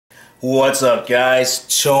What's up,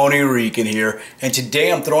 guys? Tony Rican here, and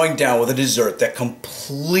today I'm throwing down with a dessert that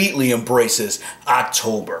completely embraces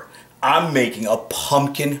October. I'm making a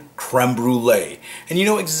pumpkin creme brulee, and you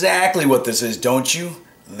know exactly what this is, don't you?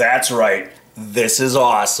 That's right, this is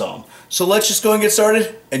awesome. So let's just go and get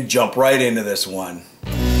started and jump right into this one.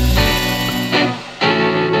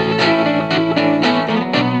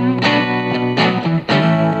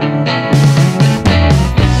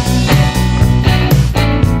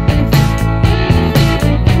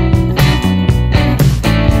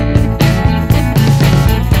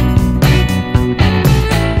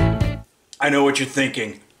 I know what you're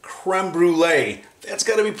thinking, creme brulee, that's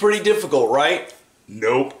got to be pretty difficult, right?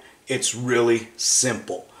 Nope, it's really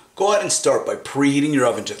simple. Go ahead and start by preheating your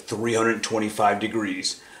oven to 325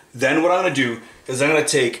 degrees. Then what I'm going to do is I'm going to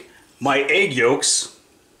take my egg yolks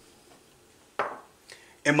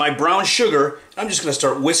and my brown sugar, and I'm just going to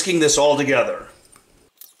start whisking this all together.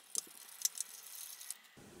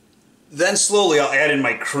 Then slowly I'll add in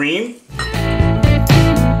my cream.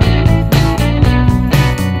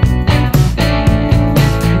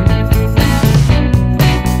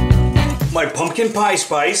 My pumpkin pie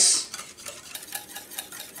spice,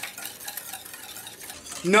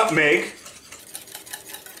 nutmeg,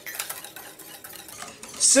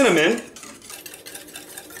 cinnamon,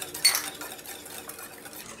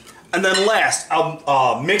 and then last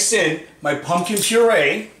I'll mix in my pumpkin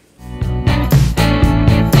puree.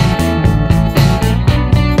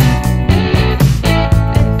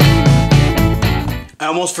 I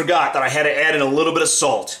almost forgot that I had to add in a little bit of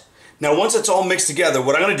salt. Now once it's all mixed together,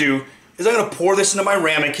 what I'm going to do is I'm going to pour this into my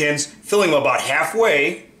ramekins, filling them about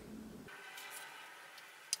halfway.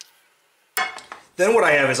 Then what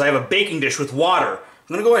I have is I have a baking dish with water. I'm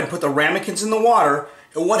going to go ahead and put the ramekins in the water,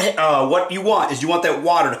 and what you want is you want that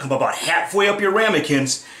water to come about halfway up your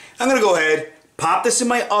ramekins. I'm going to go ahead, pop this in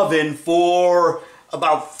my oven for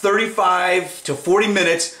about 35 to 40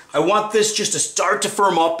 minutes. I want this just to start to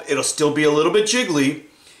firm up. It'll still be a little bit jiggly.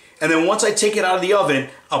 And then once I take it out of the oven,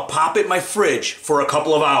 I'll pop it in my fridge for a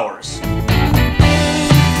couple of hours.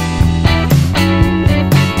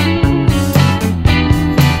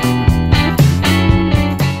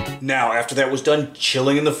 Now, after that was done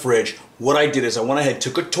chilling in the fridge, what I did is I went ahead and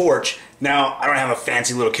took a torch. Now, I don't have a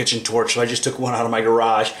fancy little kitchen torch, so I just took one out of my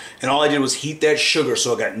garage, and all I did was heat that sugar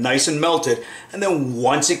so it got nice and melted, and then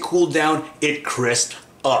once it cooled down, it crisped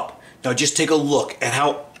up. Now, just take a look at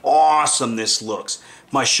how awesome this looks.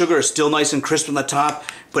 My sugar is still nice and crisp on the top,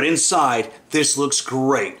 but inside, this looks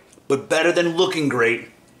great. But better than looking great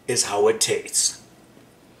is how it tastes.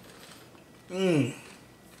 This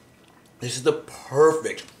is the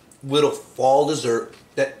perfect little fall dessert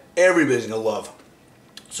that everybody's gonna love.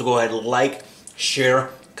 So go ahead and like, share,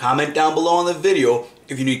 comment down below on the video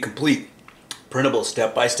if you need complete printable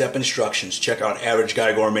step-by-step instructions. Check out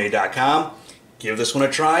AverageGuyGourmet.com. Give this one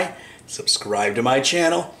a try, subscribe to my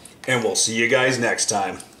channel, and we'll see you guys next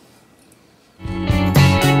time.